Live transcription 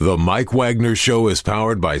The Mike Wagner Show is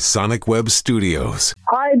powered by Sonic Web Studios.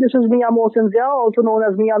 Hi, this is Mia Mosinzia, also known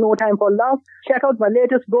as Mia No Time for Love. Check out my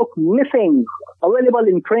latest book, Missing, available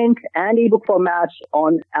in print and ebook formats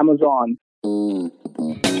on Amazon.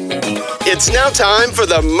 It's now time for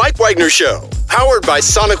the Mike Wagner Show, powered by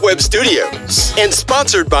Sonic Web Studios and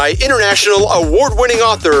sponsored by international award-winning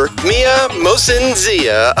author Mia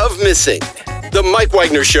Mosinzia of Missing. The Mike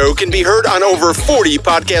Wagner Show can be heard on over 40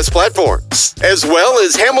 podcast platforms, as well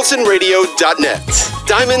as HamiltonRadio.net,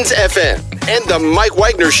 Diamonds FM, and the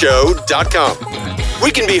MikeWagnerShow.com.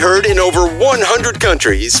 We can be heard in over 100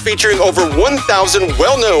 countries, featuring over 1,000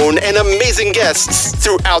 well-known and amazing guests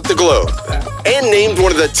throughout the globe. And named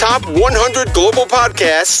one of the top 100 global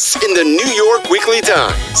podcasts in the New York Weekly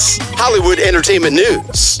Times, Hollywood Entertainment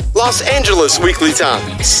News, Los Angeles Weekly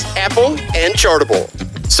Times, Apple, and Chartable.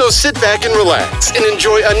 So sit back and relax and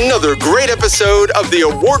enjoy another great episode of the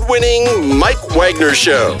award-winning Mike Wagner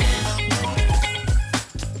Show.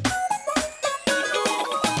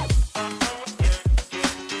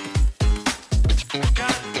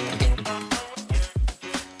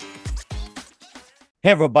 Hey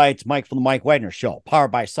everybody, it's Mike from the Mike Wagner Show,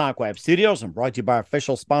 powered by Sonic Web Studios and brought to you by our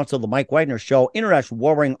official sponsor of the Mike Wagner Show, international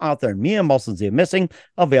warring author Mia Mosinzia of Missing,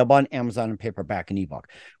 available on Amazon and paperback and ebook.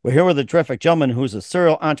 We're here with a terrific gentleman who's a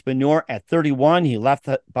serial entrepreneur at 31. He left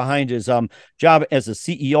behind his job as a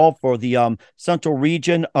CEO for the central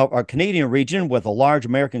region of our Canadian region with a large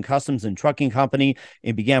American customs and trucking company,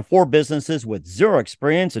 and began 4 businesses with zero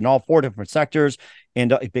experience in all 4 different sectors,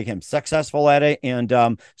 and he became successful at it, and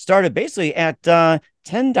started basically at $10.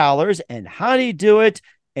 And how do you do it?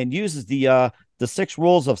 And uses the 6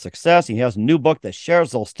 rules of success. He has a new book that shares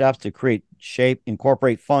those steps to create, shape,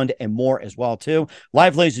 incorporate, fund, and more as well too.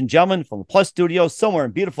 Live, ladies and gentlemen, from the Plus Studios somewhere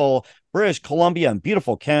in beautiful British Columbia and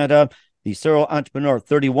beautiful Canada, the serial entrepreneur at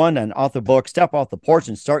 31 and author book, Step Off the Porch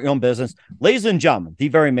and Start Your Own Business. Ladies and gentlemen, the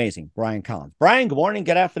very amazing Brian Collins. Brian, good morning,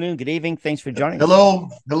 good afternoon, good evening. Thanks for joining us.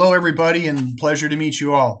 Hello, everybody, and pleasure to meet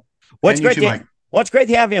you all. It's great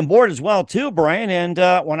to have you on board as well, too, Brian. And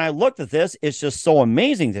when I looked at this, it's just so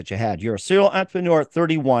amazing that you had. You're a serial entrepreneur at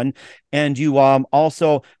 31, and you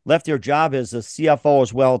also left your job as a CFO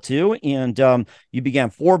as well, too. And you began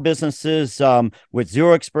 4 businesses with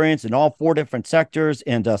zero experience in all 4 different sectors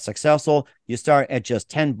and successful. You start at just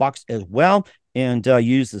 $10 as well, and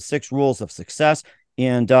use the 6 rules of success.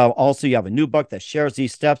 And also you have a new book that shares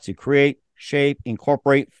these steps to create, shape,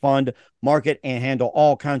 incorporate, fund, market, and handle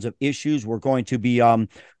all kinds of issues. We're going to be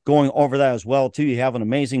going over that as well, too. You have an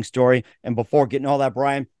amazing story. And before getting all that,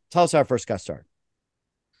 Brian, tell us how it first got started.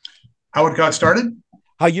 How it got started?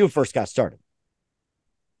 How you first got started.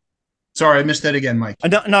 Sorry, I missed that again, Mike.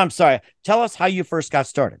 No, I'm sorry. Tell us how you first got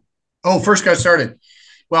started. Oh, first got started.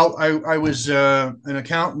 Well, I was an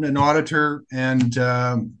accountant and auditor, and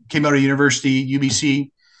came out of university, UBC,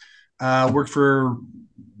 worked for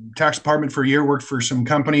tax department for a year, worked for some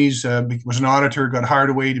companies, was an auditor, got hired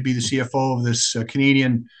away to be the CFO of this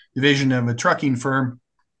Canadian division of a trucking firm.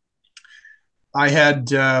 I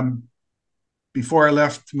had, before I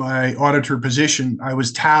left my auditor position, I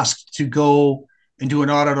was tasked to go and do an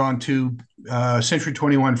audit on 2 Century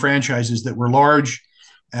 21 franchises that were large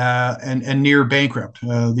and near bankrupt.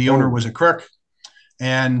 The owner was a crook,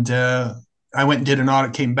 and I went and did an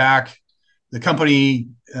audit, came back. The company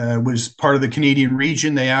was part of the Canadian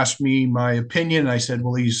region. They asked me my opinion. I said,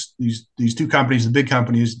 well, these 2 companies, the big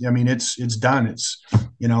companies, I mean, it's done. It's,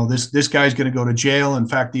 this guy's going to go to jail. In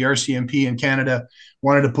fact, the RCMP in Canada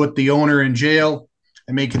wanted to put the owner in jail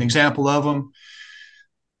and make an example of him.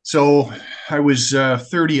 So I was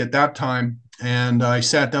 30 at that time, and I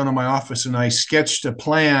sat down in my office and I sketched a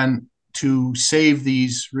plan to save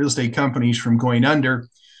these real estate companies from going under.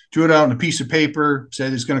 Drew it out on a piece of paper,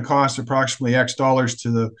 said it's going to cost approximately X dollars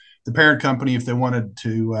to the parent company if they wanted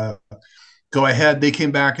to go ahead. They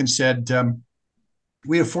came back and said,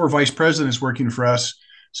 we have 4 vice presidents working for us,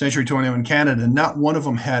 Century 21 Canada, and not one of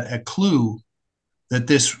them had a clue that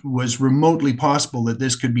this was remotely possible, that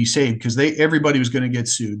this could be saved, because everybody was going to get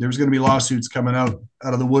sued. There was going to be lawsuits coming out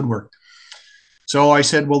of the woodwork. So I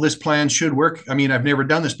said, well, this plan should work. I mean, I've never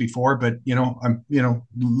done this before, but,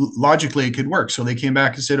 logically it could work. So they came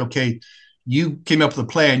back and said, okay, you came up with a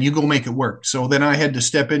plan, you go make it work. So then I had to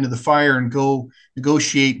step into the fire and go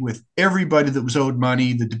negotiate with everybody that was owed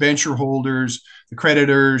money, the debenture holders, the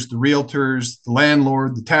creditors, the realtors, the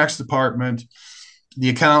landlord, the tax department, the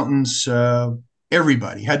accountants,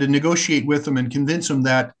 everybody. Had to negotiate with them and convince them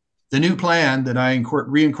that the new plan that I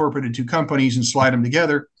reincorporated 2 companies and slide them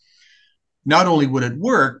together not only would it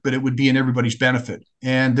work, but it would be in everybody's benefit.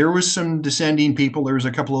 And there was some dissenting people. There was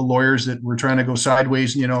a couple of lawyers that were trying to go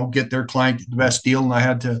sideways and, get their client the best deal. And I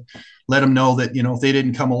had to let them know that, if they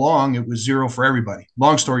didn't come along, it was zero for everybody.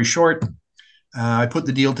 Long story short, I put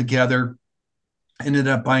the deal together, ended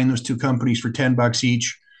up buying those two companies for $10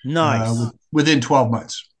 each. Nice. Within 12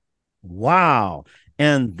 months. Wow.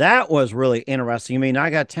 And that was really interesting. I mean, I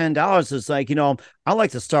got $10. It's like, I like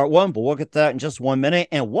to start one, but we'll get that in just 1 minute.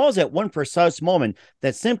 And what was that one precise moment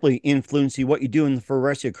that simply influenced you, what you're doing for the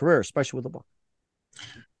rest of your career, especially with the book?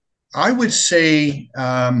 I would say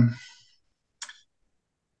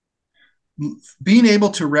being able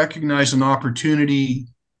to recognize an opportunity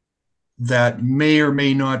that may or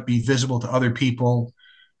may not be visible to other people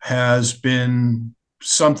has been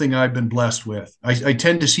something I've been blessed with. I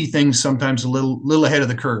tend to see things sometimes a little ahead of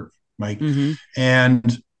the curve, Mike. Mm-hmm.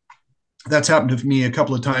 And that's happened to me a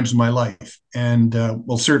couple of times in my life. And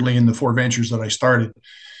certainly in the 4 ventures that I started.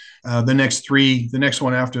 The next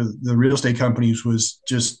one after the real estate companies was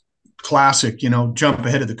just classic, jump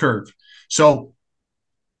ahead of the curve. So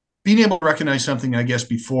being able to recognize something, I guess,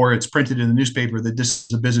 before it's printed in the newspaper that this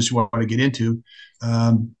is a business you want to get into,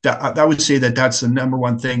 I would say that's the number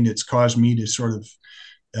one thing that's caused me to sort of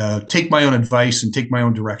take my own advice and take my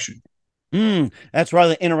own direction. That's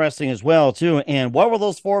rather interesting as well, too. And what were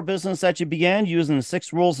those 4 businesses that you began using the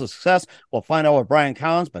 6 rules of success? We'll find out with Brian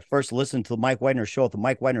Collins, but first listen to the Mike Wagner Show at the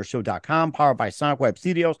MikeWagnerShow.com, powered by Sonic Web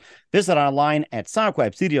Studios. Visit online at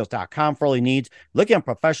SonicWebStudios.com for all your needs. Looking at a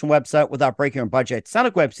professional website without breaking your budget,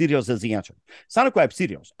 Sonic Web Studios is the answer. Sonic Web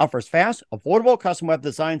Studios offers fast, affordable custom web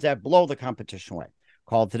designs that blow the competition away.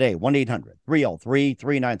 Call today,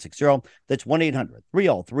 1-800-303-3960. That's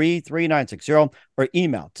 1-800-303-3960. Or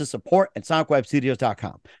email to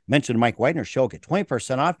support@sonicwebstudios.com. Mention the Mike Wagner Show. Get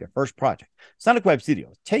 20% off your first project. Sonic Web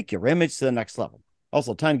Studios. Take your image to the next level.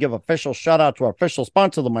 Also, time to give official shout out to our official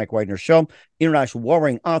sponsor, the Mike Wagner Show, international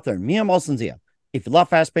warring author Mia Molson-Zia. If you love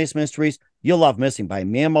fast-paced mysteries, you'll love Missing by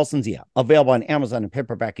Mia Molson-Zia. Available on Amazon in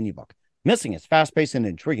paperback and ebook. Missing is fast-paced and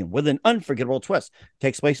intriguing with an unforgettable twist.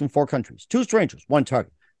 Takes place in 4 countries, 2 strangers, 1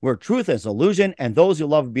 target, where truth is illusion and those you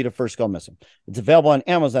love will be the first go missing. It's available on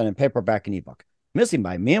Amazon in paperback and ebook. Missing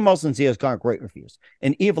by Mia Molson-Zia has got great reviews.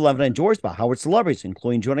 And Eve 11 enjoys by Howard celebrities,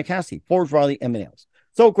 including Jonah Cassidy, Forbes Riley, and Nails.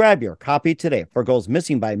 So grab your copy today for Goes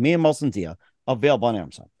Missing by Mia Molson-Zia, available on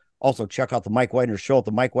Amazon. Also, check out the Mike Wagner Show at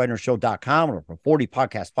the MikeWagnerShow.com or over 40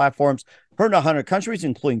 podcast platforms. Heard in 100 countries,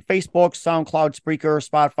 including Facebook, SoundCloud, Spreaker,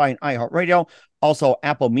 Spotify, and iHeartRadio. Also,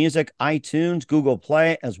 Apple Music, iTunes, Google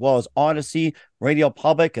Play, as well as Odyssey, Radio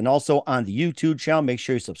Public, and also on the YouTube channel. Make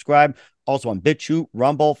sure you subscribe. Also on BitChute,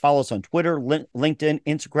 Rumble. Follow us on Twitter, LinkedIn,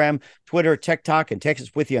 Instagram, Twitter, TikTok, and take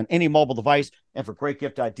us with you on any mobile device. And for great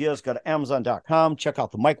gift ideas, go to Amazon.com. Check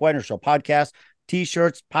out the Mike Wagner Show podcast.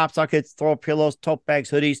 T-shirts, pop sockets, throw pillows, tote bags,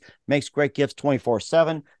 hoodies, makes great gifts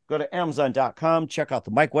 24/7. Go to Amazon.com, check out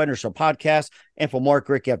the Mike Wagner Show podcast, and for more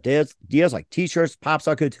great gift ideas like T-shirts, pop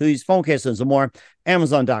sockets, hoodies, phone cases, and more,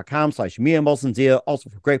 Amazon.com/Mia Molson-Zia. Also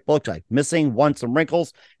for great books like Missing, Once, and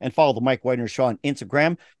Wrinkles, and follow the Mike Wagner Show on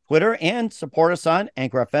Instagram, Twitter, and support us on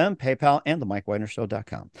Anchor FM, PayPal, and the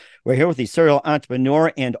MikeWagnerShow.com. We're here with the serial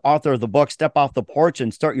entrepreneur and author of the book, Step Off the Porch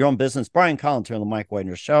and Start Your Own Business, Brian Collins here on the Mike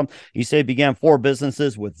Wagner Show. You say began 4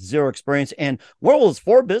 businesses with 0 experience. And what was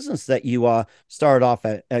 4 businesses that you started off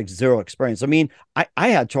at 0 experience? I mean, I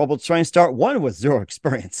had trouble trying to start one with 0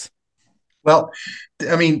 experience. Well,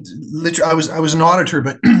 I mean, literally, I was an auditor,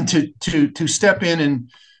 but to step in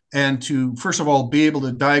and to, first of all, be able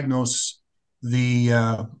to diagnose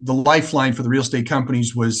the lifeline for the real estate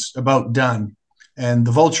companies was about done, and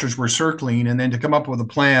the vultures were circling, and then to come up with a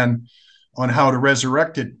plan on how to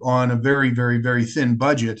resurrect it on a very, very, very thin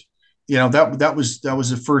budget, that was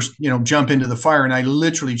the first, jump into the fire, and I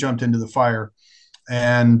literally jumped into the fire.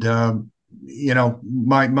 And my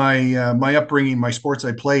upbringing, my sports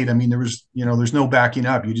I played, I mean, there's no backing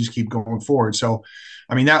up. You just keep going forward. So,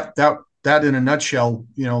 I mean, that in a nutshell,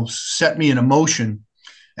 set me in a motion.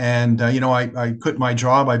 And, I quit my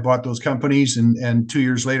job. I bought those companies, and 2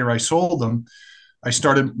 years later I sold them. I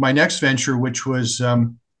started my next venture, which was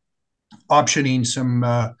optioning some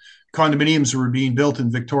condominiums that were being built in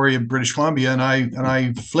Victoria, British Columbia, and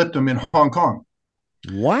I flipped them in Hong Kong.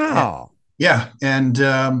 Wow. Yeah. And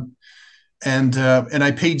I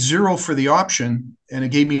paid 0 for the option, and it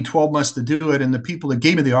gave me 12 months to do it. And the people that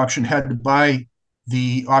gave me the option had to buy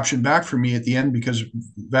the option back for me at the end because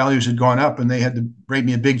values had gone up, and they had to write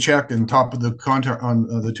me a big check on top of the contract on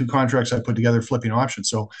the 2 contracts I put together flipping options.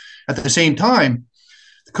 So at the same time,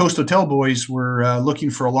 the Coast Hotel boys were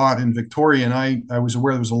looking for a lot in Victoria, and I was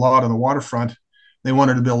aware there was a lot on the waterfront they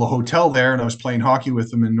wanted to build a hotel there, and I was playing hockey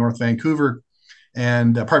with them in North Vancouver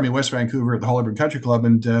and West Vancouver at the Hollywood Country Club.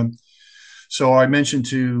 And so I mentioned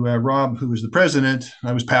to Rob, who was the president,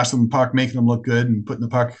 I was passing them the puck, making them look good and putting the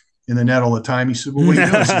puck in the net all the time. He said, well, what are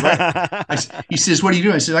you doing? He says, what are you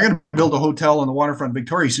doing? I said, I got to build a hotel on the waterfront of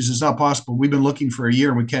Victoria. He says, it's not possible. We've been looking for a year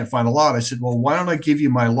and we can't find a lot. I said, well, why don't I give you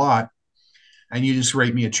my lot and you just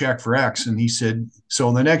write me a check for X? And he said,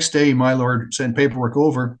 so the next day, my lord sent paperwork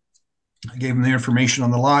over. I gave him the information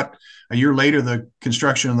on the lot. A year later, the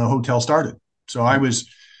construction of the hotel started. So I was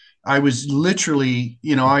literally,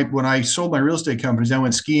 when I sold my real estate companies, I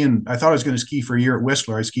went skiing. I thought I was going to ski for a year at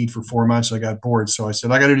Whistler. I skied for 4 months. I got bored. So I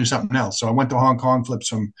said, I got to do something else. So I went to Hong Kong, flipped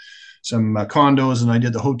some condos, and I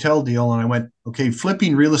did the hotel deal. And I went, okay,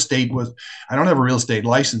 flipping real estate I don't have a real estate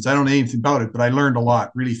license. I don't know anything about it, but I learned a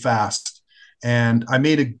lot really fast. And I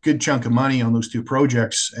made a good chunk of money on those two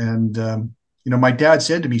projects. And, my dad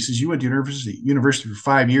said to me, he says, you went to university for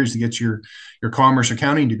 5 years to get your commerce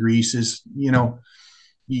accounting degree. He says,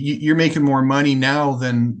 you're making more money now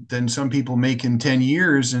than some people make in 10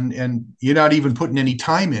 years and you're not even putting any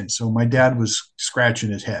time in. So my dad was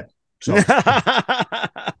scratching his head. So,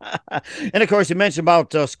 and of course you mentioned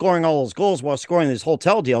about scoring all those goals while scoring these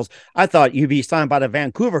hotel deals. I thought you'd be signed by the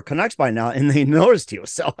Vancouver Canucks by now and they noticed you.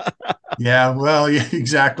 So yeah, well, yeah,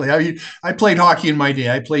 exactly. I played hockey in my day.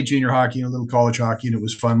 I played junior hockey and a little college hockey and it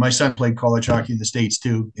was fun. My son played college hockey in the States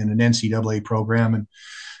too, in an NCAA program. And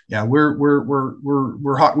yeah,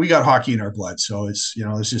 we're hot. We got hockey in our blood. So it's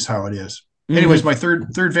just how it is. Mm-hmm. Anyways, my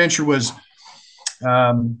third venture was,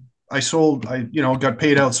 I got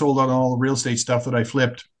paid out, sold out all the real estate stuff that I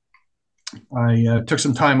flipped. I took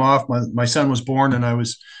some time off. My son was born and I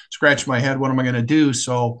was scratching my head. What am I going to do?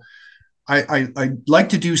 So I like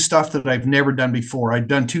to do stuff that I've never done before. I've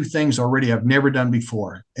done two things already I've never done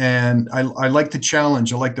before. And I like the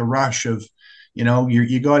challenge. I like the rush of,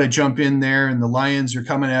 you got to jump in there and the lions are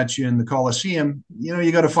coming at you in the Coliseum. You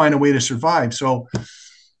got to find a way to survive. So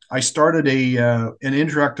I started an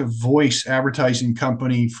interactive voice advertising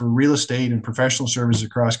company for real estate and professional services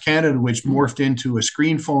across Canada, which morphed into a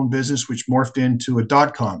screen phone business, which morphed into a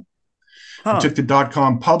 .com. I took the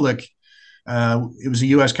 .com public. It was a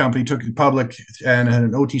U.S. company, took it public and had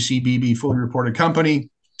an OTCBB fully reported company.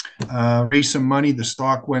 Raised some money. The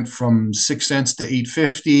stock went from 6 cents to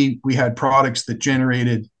 $8.50. We had products that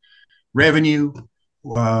generated revenue.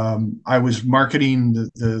 I was marketing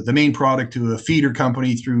the main product to a feeder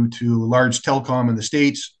company through to a large telecom in the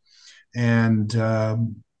States. And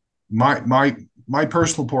my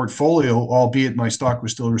personal portfolio, albeit my stock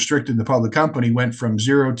was still restricted in the public company, went from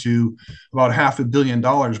zero to about $500 million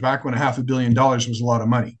back when $500 million was a lot of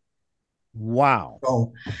money. Wow.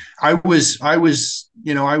 So I was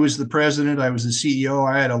the president, I was the CEO.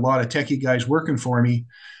 I had a lot of techie guys working for me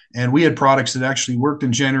and we had products that actually worked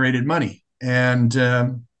and generated money. And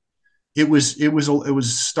it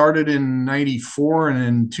was started in 94 and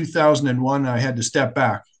in 2001, I had to step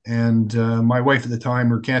back and my wife at the time,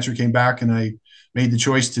 her cancer came back and I made the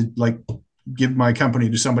choice to give my company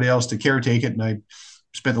to somebody else to caretake it. And I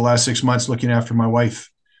spent the last 6 months looking after my wife.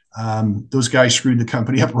 Those guys screwed the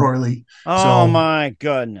company up royally. Oh my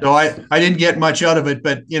goodness. So I didn't get much out of it,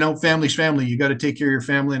 but family's family. You got to take care of your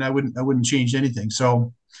family and I wouldn't change anything.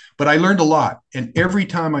 So, but I learned a lot. And every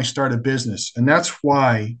time I start a business, and that's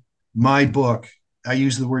why my book, I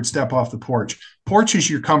use the word step off the porch. Porch is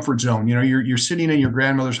your comfort zone. You're sitting in your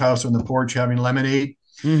grandmother's house on the porch having lemonade.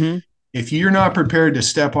 Mm-hmm. If you're not prepared to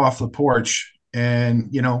step off the porch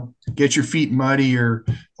and, get your feet muddy or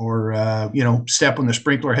step on the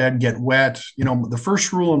sprinkler head and get wet. The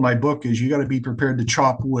first rule in my book is you got to be prepared to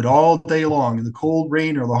chop wood all day long in the cold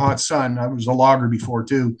rain or the hot sun. I was a logger before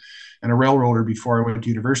too, and a railroader before I went to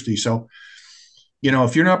university. So,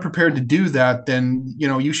 if you're not prepared to do that, then,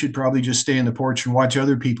 you should probably just stay in the porch and watch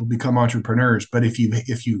other people become entrepreneurs. But if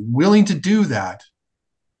you're willing to do that,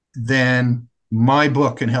 then my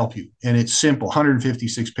book can help you. And it's simple,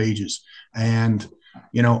 156 pages. And,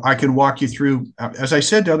 I can walk you through, as I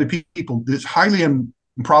said to other people, it's highly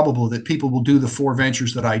improbable that people will do the 4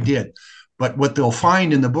 ventures that I did. But what they'll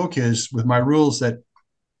find in the book is with my rules that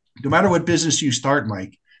no matter what business you start,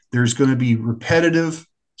 Mike, there's going to be repetitive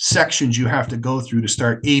sections you have to go through to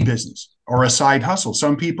start a business or a side hustle.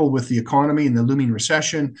 Some people with the economy and the looming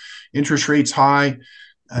recession, interest rates high,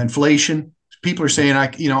 inflation, people are saying,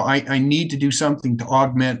 I need to do something to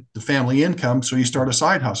augment the family income. So you start a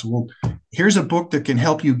side hustle. Well, here's a book that can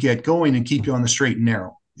help you get going and keep you on the straight and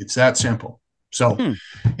narrow. It's that simple. So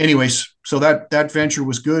anyways, so that venture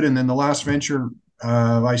was good. And then the last venture,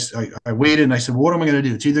 I waited and I said, well, what am I going to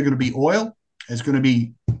do? It's either going to be oil, it's going to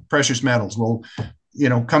be precious metals. Well,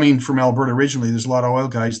 coming from Alberta originally, there's a lot of oil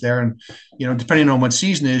guys there. And, depending on what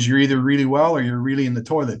season it is, you're either really well or you're really in the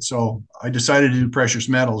toilet. So I decided to do precious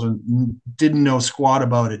metals and didn't know squat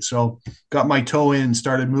about it. So got my toe in and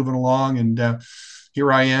started moving along. And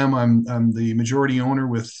here I am. I'm the majority owner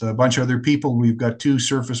with a bunch of other people. We've got 2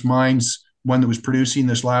 surface mines, one that was producing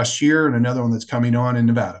this last year and another one that's coming on in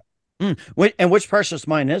Nevada. And which precious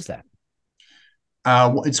mine is that?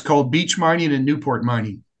 It's called Beach Mining and Newport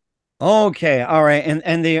Mining. Okay, all right,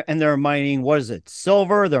 and they're mining. What is it?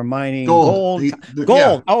 Silver? They're mining gold.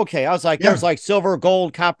 Gold. Yeah. Okay, I was like, there's like silver,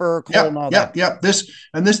 gold, copper, coal, and all that. Yeah. This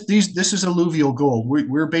is alluvial gold.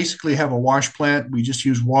 We're basically have a wash plant. We just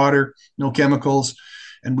use water, no chemicals,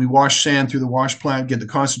 and we wash sand through the wash plant, get the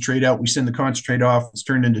concentrate out. We send the concentrate off. It's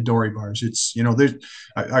turned into dory bars. It's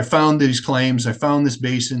I found these claims. I found this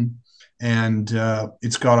basin. And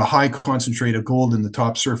it's got a high concentrate of gold in the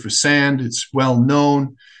top surface sand. It's well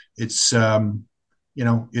known. It's it's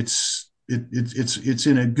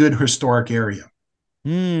in a good historic area.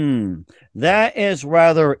 That is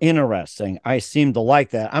rather interesting. I seem to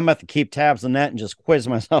like that. I'm going to have to keep tabs on that and just quiz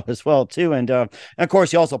myself as well, too. And of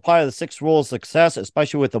course, you also apply the 6 rules of success,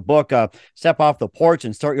 especially with the book, Step Off the Porch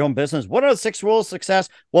and Start Your Own Business. What are the 6 rules of success?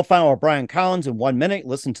 We'll find out with Brian Collins in 1 minute.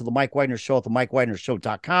 Listen to the Mike Wagner Show at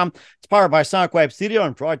themikewagnershow.com. It's powered by Sonic Web Studio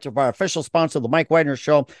and brought to you by our official sponsor, the Mike Wagner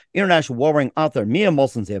Show, international war-ring author Mia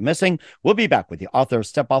Molson's They're Missing. We'll be back with the author of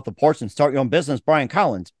Step Off the Porch and Start Your Own Business, Brian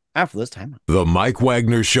Collins, after this time. The Mike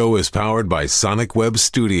Wagner Show is powered by Sonic Web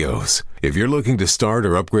Studios. If you're looking to start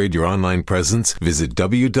or upgrade your online presence, visit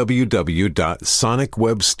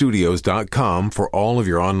www.sonicwebstudios.com for all of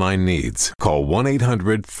your online needs. Call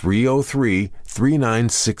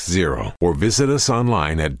 1-800-303-3960 or visit us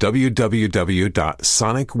online at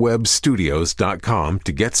www.sonicwebstudios.com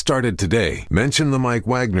to get started today. Mention the Mike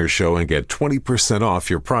Wagner Show and get 20%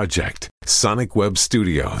 off your project. Sonic Web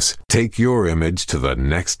Studios. Take your image to the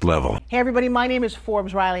next level. Hey everybody, my name is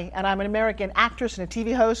Forbes Riley and I'm an American actress and a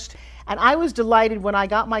TV host. And I was delighted when I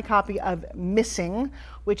got my copy of Missing,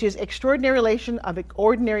 which is Extraordinary Relation of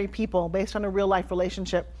Ordinary People based on a real life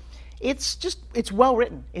relationship. It's well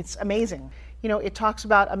written. It's amazing. It talks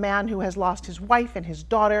about a man who has lost his wife and his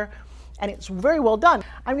daughter, and it's very well done.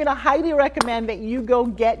 I'm going to highly recommend that you go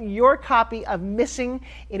get your copy of Missing.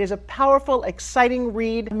 It is a powerful, exciting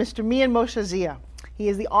read. Mr. Mian Moshe Zia. He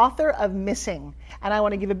is the author of Missing. And I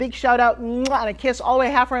want to give a big shout out and a kiss all the way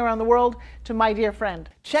halfway around the world to my dear friend.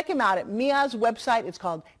 Check him out at Mia's website. It's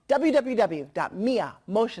called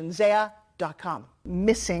www.miamotionzea.com.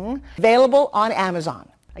 Missing, available on Amazon.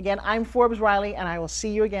 Again, I'm Forbes Riley, and I will see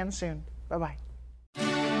you again soon. Bye-bye.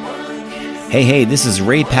 Hey, this is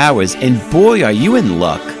Ray Powers, and boy, are you in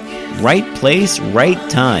luck. Right place, right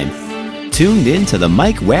time. Tuned in to the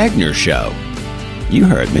Mike Wagner Show. You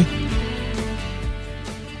heard me.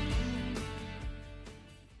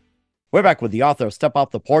 We're back with the author of Step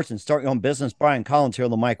Off the Porch and Start Your Own Business, Brian Collins, here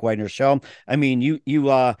on the Mike Wagner Show. I mean, you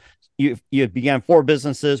began 4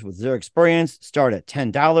 businesses with 0 experience, start at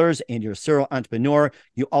 $10, and you're a serial entrepreneur.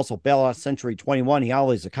 You also bail out Century 21, all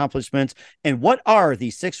these accomplishments. And what are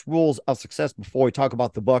the 6 rules of success before we talk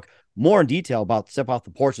about the book more in detail about Step Off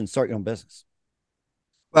the Porch and Start Your Own Business?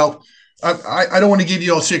 Well, I don't want to give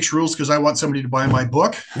you all 6 rules because I want somebody to buy my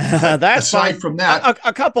book. That's aside fine. From that,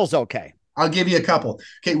 a couple's okay. I'll give you a couple.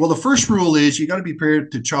 Okay. Well, the first rule is you got to be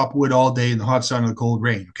prepared to chop wood all day in the hot sun or the cold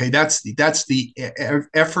rain. Okay. That's the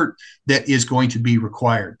effort that is going to be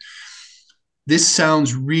required. This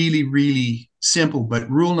sounds really, really simple, but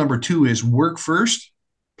rule number 2 is work first,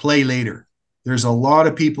 play later. There's a lot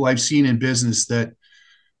of people I've seen in business that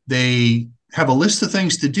they have a list of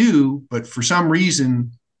things to do, but for some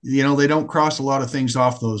reason, they don't cross a lot of things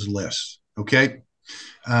off those lists. Okay.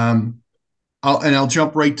 I'll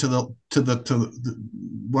jump right to the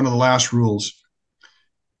one of the last rules.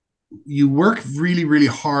 You work really, really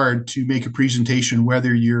hard to make a presentation,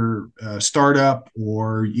 whether you're a startup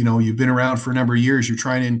or you've been around for a number of years. You're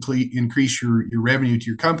trying to increase your revenue to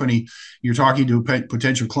your company. You're talking to a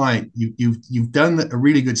potential client. You've done a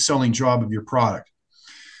really good selling job of your product.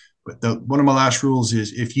 But one of my last rules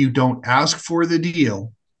is if you don't ask for the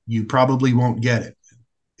deal, you probably won't get it.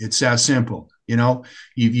 It's that simple.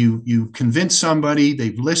 You've convinced somebody,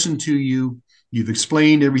 they've listened to you, you've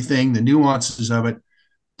explained everything, the nuances of it.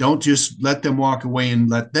 Don't just let them walk away and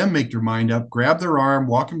let them make their mind up. Grab their arm,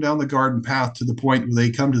 walk them down the garden path to the point where they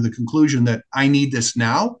come to the conclusion that I need this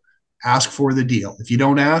now. Ask for the deal. If you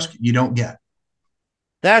don't ask, you don't get.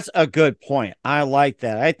 That's a good point. I like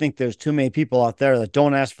that. I think there's too many people out there that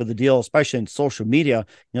don't ask for the deal, especially in social media,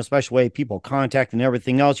 especially the way people contact and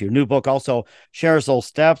everything else. Your new book also shares those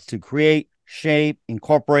steps to create, shape,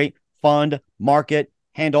 incorporate fund, market,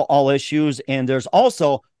 handle all issues. And there's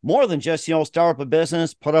also more than just, start up a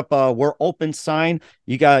business, put up a "we're open" sign.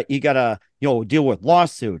 You got to, deal with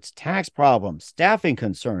lawsuits, tax problems, staffing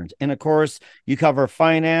concerns. And of course, you cover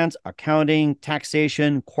finance, accounting,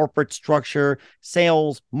 taxation, corporate structure,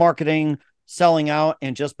 sales, marketing, selling out,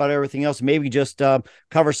 and just about everything else. Maybe just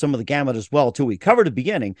cover some of the gamut as well, too. We covered the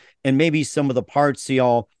beginning and maybe some of the parts,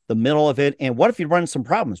 the middle of it. And what if you run some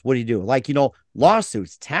problems? What do you do? Like,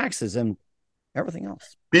 lawsuits, taxes, and everything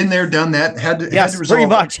else. Been there, done that. Had to resolve. Pretty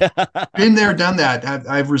much. Been there, done that.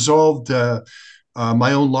 I've resolved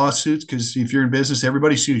my own lawsuits, because if you're in business,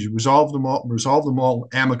 everybody sues you. Resolve them all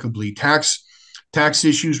amicably. Tax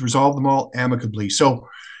issues, resolve them all amicably. So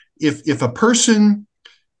if a person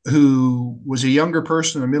who was a younger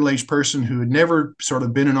person, a middle-aged person who had never sort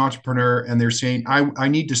of been an entrepreneur, and they're saying, I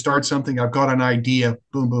need to start something, I've got an idea,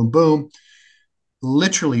 boom, boom, boom.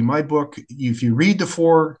 Literally, my book, if you read the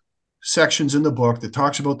 4 sections in the book that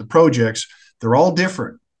talks about the projects, they're all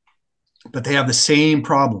different, but they have the same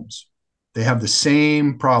problems.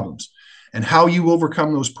 And how you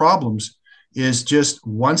overcome those problems is just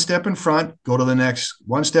one step in front, go to the next,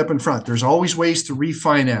 one step in front. There's always ways to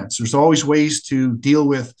refinance. There's always ways to deal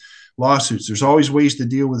with lawsuits. There's always ways to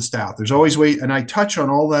deal with staff. There's always ways. And I touch on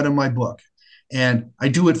all that in my book. And I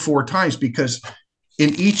do it 4 times because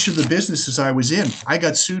in each of the businesses I was in, I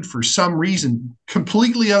got sued for some reason,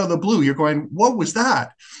 completely out of the blue. You're going, what was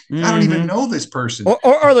that? Mm-hmm. I don't even know this person.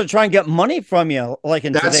 Or they're trying to get money from you, like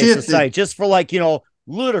in today's society, just for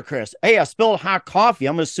ludicrous. Hey, I spilled hot coffee,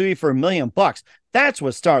 I'm going to sue you for $1 million. That's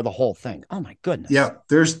what started the whole thing. Oh my goodness. Yeah.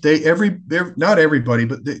 Not everybody,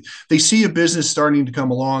 but they see a business starting to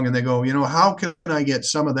come along and they go, how can I get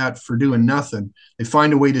some of that for doing nothing? They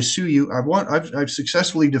find a way to sue you. I've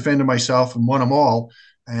successfully defended myself and won them all.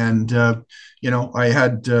 And, I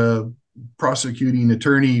had prosecuting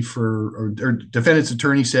attorney or defendant's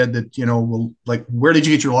attorney said that, where did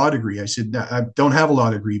you get your law degree? I said, I don't have a law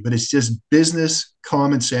degree, but it's just business,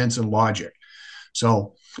 common sense, and logic.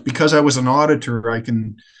 So because I was an auditor, I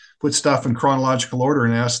can put stuff in chronological order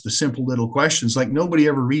and ask the simple little questions. Like, nobody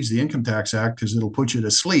ever reads the Income Tax Act because it'll put you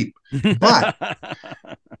to sleep. But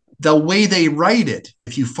the way they write it,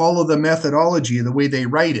 if you follow the methodology of the way they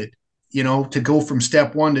write it, to go from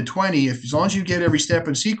step 1 to 20, as long as you get every step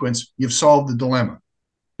in sequence, you've solved the dilemma.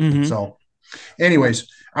 Mm-hmm. So anyways,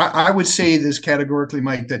 I would say this categorically,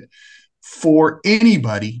 Mike, that for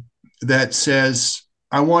anybody that says,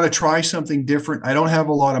 I want to try something different, I don't have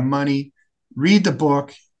a lot of money, read the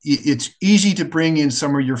book. It's easy to bring in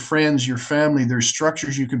some of your friends, your family. There's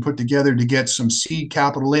structures you can put together to get some seed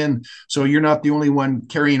capital in. So you're not the only one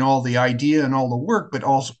carrying all the idea and all the work, but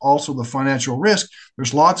also the financial risk.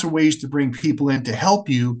 There's lots of ways to bring people in to help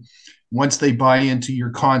you once they buy into your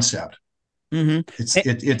concept. Mm-hmm.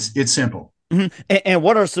 It's simple. Mm-hmm. And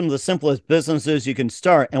what are some of the simplest businesses you can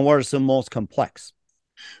start, and what are some most complex?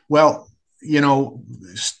 Well,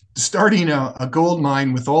 starting a gold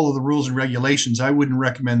mine with all of the rules and regulations, I wouldn't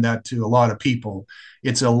recommend that to a lot of people.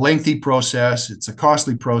 It's a lengthy process. It's a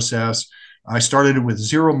costly process. I started it with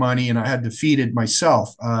 0 money and I had to feed it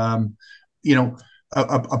myself. A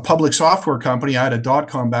public software company, I had a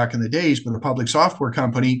 .com back in the days, but a public software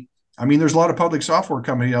company, there's a lot of public software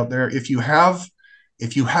companies out there. If you have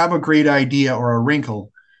a great idea or a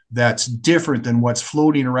wrinkle that's different than what's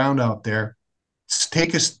floating around out there,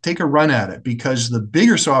 take a run at it, because the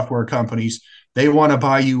bigger software companies, they want to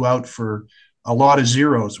buy you out for a lot of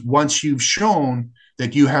zeros once you've shown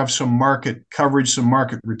that you have some market coverage, some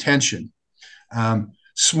market retention.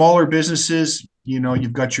 Smaller businesses,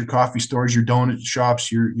 you've got your coffee stores, your donut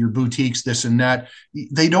shops, your boutiques, this and that.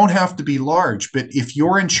 They don't have to be large, but if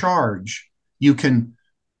you're in charge, you can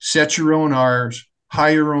set your own hours,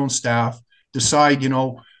 hire your own staff, decide,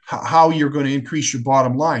 how you're going to increase your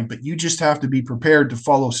bottom line, but you just have to be prepared to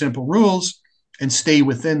follow simple rules and stay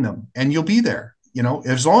within them, and you'll be there.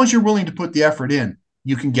 As long as you're willing to put the effort in,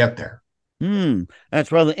 you can get there.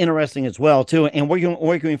 That's rather interesting as well, too. And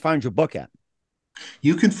where can we find your book at?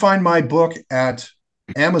 You can find my book at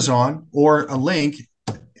Amazon, or a link,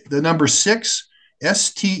 the number 6,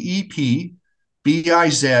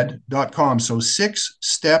 STEPBIZ.com. So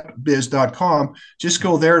 6stepbiz.com. Just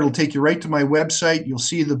go there. It'll take you right to my website. You'll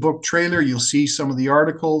see the book trailer. You'll see some of the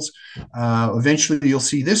articles. Eventually, you'll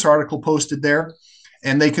see this article posted there,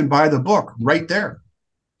 and they can buy the book right there.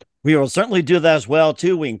 We will certainly do that as well,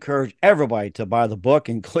 too. We encourage everybody to buy the book,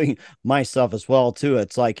 including myself as well, too.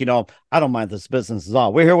 It's like, I don't mind this business at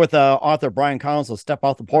all. We're here with author Brian Collins. So step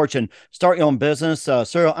off the porch and start your own business.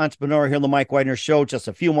 Serial entrepreneur here on the Mike Wagner Show. Just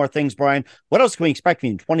a few more things, Brian. What else can we expect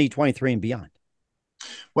in 2023 and beyond?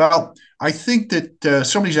 Well, I think that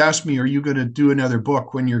somebody's asked me, "Are you going to do another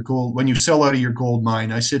book when you sell out of your gold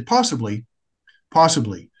mine?" I said, possibly,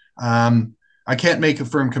 possibly. I can't make a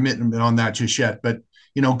firm commitment on that just yet, but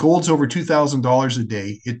gold's over $2,000 a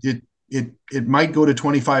day. It might go to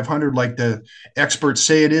 2,500 like the experts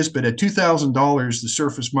say it is, but at $2,000, the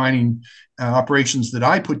surface mining operations that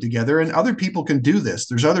I put together, and other people can do this.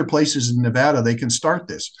 There's other places in Nevada they can start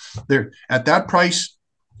this. There at that price,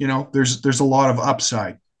 there's a lot of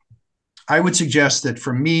upside. I would suggest that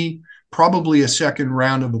for me, probably a second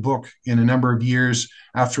round of a book in a number of years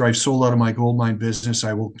after I've sold out of my gold mine business,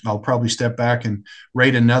 I'll probably step back and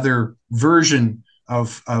write another version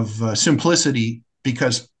of simplicity,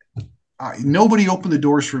 because nobody opened the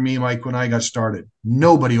doors for me, Mike, when I got started.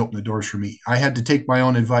 Nobody opened the doors for me. I had to take my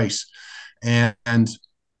own advice. And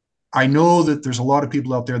I know that there's a lot of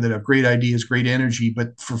people out there that have great ideas, great energy,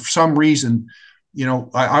 but for some reason,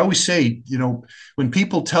 I always say, when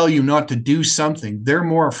people tell you not to do something, they're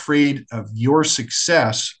more afraid of your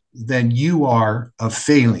success than you are of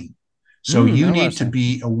failing. So you need to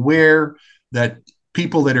be aware that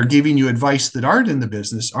people that are giving you advice that aren't in the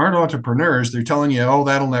business, aren't entrepreneurs, they're telling you, oh,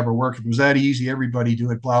 that'll never work. If it was that easy, everybody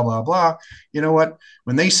do it, blah, blah, blah. You know what?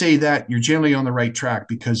 When they say that, you're generally on the right track,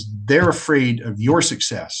 because they're afraid of your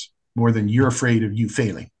success more than you're afraid of you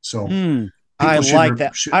failing. So I like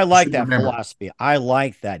that. I like that philosophy. I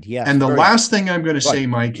like that. Yes. And the last thing I'm going to say,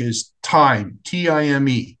 Mike, is time,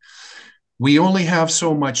 Time. We only have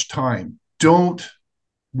so much time. Don't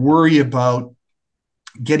worry about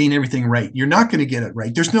getting everything right. You're not going to get it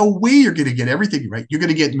right. There's no way you're going to get everything right. You're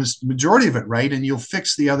going to get majority of it right, and you'll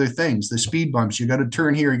fix the other things, the speed bumps. You got to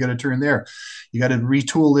turn here, you got to turn there. You got to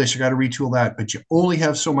retool this, you got to retool that, but you only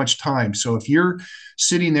have so much time. So if you're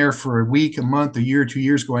sitting there for a week, a month, a year, 2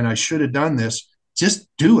 years going, I should have done this, just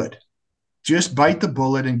do it. Just bite the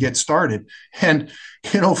bullet and get started. And,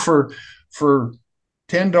 for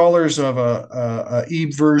 $10 of a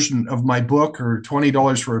e-version of my book, or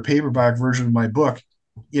 $20 for a paperback version of my book,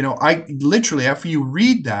 I literally, after you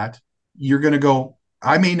read that, you're going to go,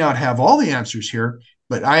 I may not have all the answers here,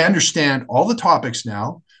 but I understand all the topics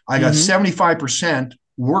now. I got 75%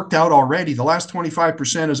 worked out already. The last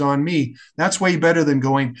 25% is on me. That's way better than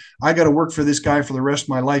going, I got to work for this guy for the rest of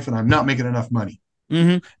my life and I'm not making enough money.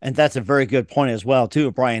 And that's a very good point as well,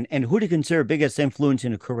 too, Brian. And who do you consider biggest influence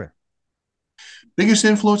in a career? Biggest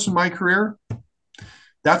influence in my career?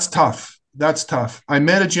 That's tough. That's tough. I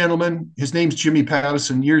met a gentleman. His name's Jimmy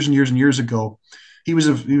Pattison, years and years and years ago. He was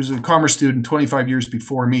a commerce student 25 years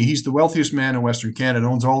before me. He's the wealthiest man in Western Canada,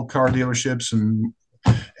 owns all car dealerships and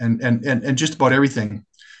just about everything.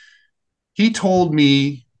 He told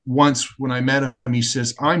me once when I met him, he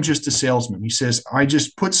says, I'm just a salesman. He says, I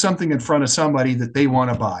just put something in front of somebody that they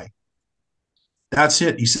want to buy. That's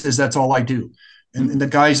it. He says, that's all I do. And the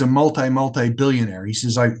guy's a multi-billionaire. He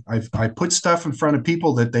says, I put stuff in front of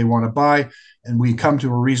people that they want to buy, and we come to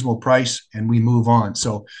a reasonable price and we move on.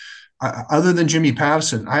 So other than Jimmy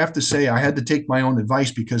Pattison, I have to say I had to take my own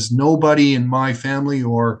advice, because nobody in my family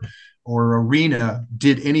or arena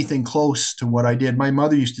did anything close to what I did. My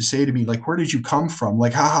mother used to say to me, like, where did you come from?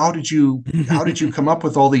 Like, how did you come up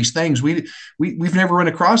with all these things? We've never run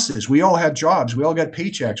across this. We all had jobs. We all got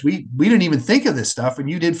paychecks. We didn't even think of this stuff, and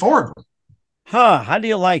you did 4 of them. How do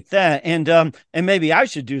you like that? And maybe I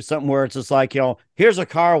should do something where it's just like, here's a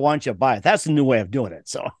car, why don't you buy it? That's the new way of doing it.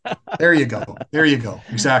 So there you go.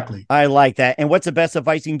 Exactly. I like that. And what's the best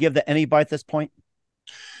advice you can give to anybody at this point?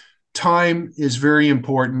 Time is very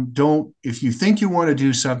important. If you think you want to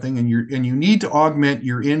do something and you need to augment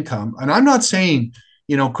your income, and I'm not saying,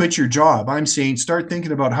 quit your job. I'm saying start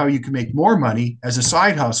thinking about how you can make more money as a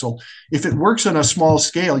side hustle. If it works on a small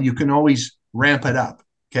scale, you can always ramp it up.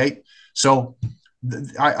 Okay. So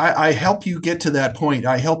I help you get to that point.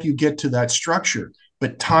 I help you get to that structure,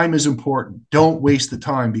 but time is important. Don't waste the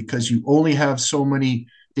time, because you only have so many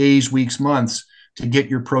days, weeks, months to get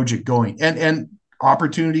your project going. And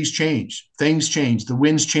opportunities change, things change, the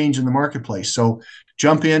winds change in the marketplace. So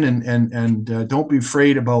jump in and don't be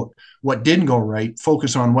afraid about what didn't go right.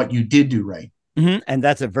 Focus on what you did do right. And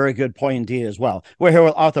that's a very good point indeed as well. We're here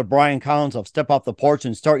with author Brian Collins of Step Off the Porch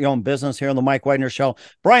and Start Your Own Business here on the Mike Wagner Show.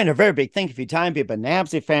 Brian, a very big thank you for your time. You've been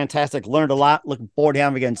absolutely fantastic. Learned a lot. Looking forward to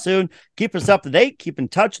having you again soon. Keep us up to date. Keep in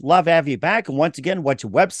touch. Love to have you back. And once again, what's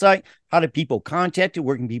your website? How do people contact you?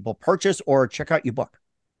 Where can people purchase or check out your book?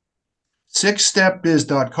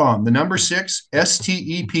 6stepbiz.com. The number 6,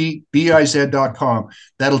 STEPBIZ.com.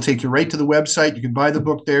 That'll take you right to the website. You can buy the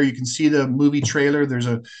book there. You can see the movie trailer. There's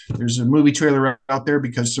a movie trailer out there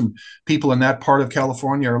because some people in that part of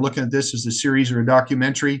California are looking at this as a series or a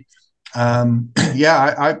documentary.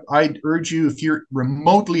 I'd urge you, if you're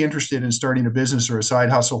remotely interested in starting a business or a side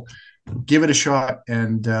hustle, give it a shot,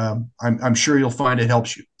 and I'm sure you'll find it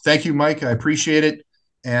helps you. Thank you, Mike. I appreciate it,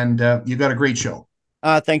 and you've got a great show.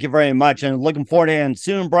 Thank you very much, and looking forward to it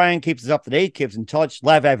soon. Brian keeps us up to date, keeps in touch.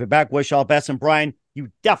 Glad to have you back. Wish all best, and Brian, you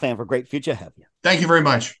definitely have a great future ahead of you. Thank you very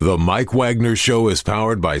much. The Mike Wagner Show is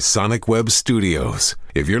powered by Sonic Web Studios.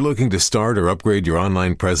 If you're looking to start or upgrade your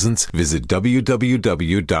online presence, visit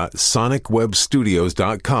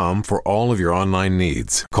www.sonicwebstudios.com for all of your online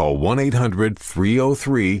needs. Call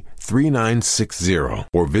 1-800-303-3960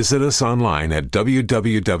 or visit us online at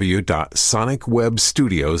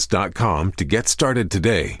www.sonicwebstudios.com to get started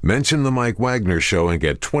today. Mention the Mike Wagner Show and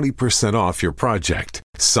get 20% off your project.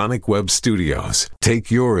 Sonic Web Studios.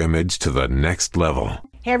 Take your image to the next level.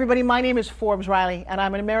 Hey everybody, my name is Forbes Riley, and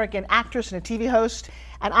I'm an American actress and a TV host.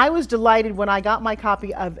 And I was delighted when I got my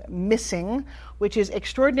copy of Missing, which is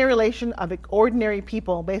Extraordinary Relation of Ordinary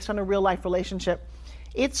People based on a real life relationship.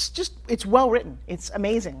 It's well written. It's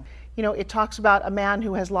amazing. You know, it talks about a man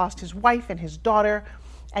who has lost his wife and his daughter,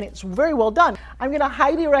 and it's very well done. I'm going to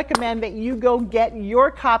highly recommend that you go get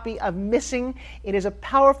your copy of Missing. It is a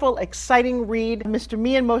powerful, exciting read. Mr.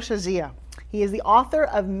 Mian Moshe Zia. He is the author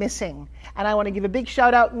of Missing. And I want to give a big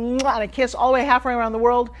shout out and a kiss all the way halfway around the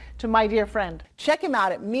world to my dear friend. Check him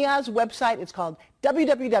out at Mia's website. It's called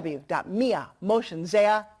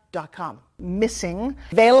www.miamotionsea.com. Missing,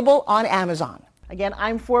 available on Amazon. Again,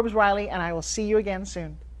 I'm Forbes Riley, and I will see you again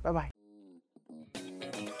soon. Bye-bye.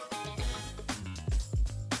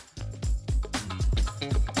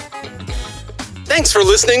 Thanks for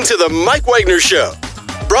listening to The Mike Wagner Show.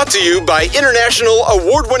 Brought to you by international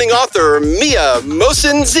award-winning author Mia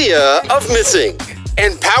Mohsen Zia of Missing,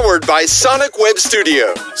 and powered by Sonic Web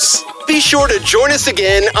Studios. Be sure to join us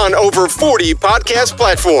again on over 40 podcast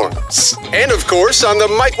platforms, and of course on the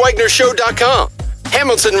MikeWagnerShow.com,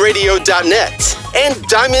 HamiltonRadio.net, and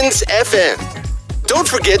Diamonds FM. Don't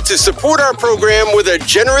forget to support our program with a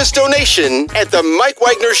generous donation at the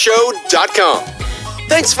MikeWagnerShow.com.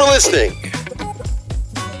 Thanks for listening.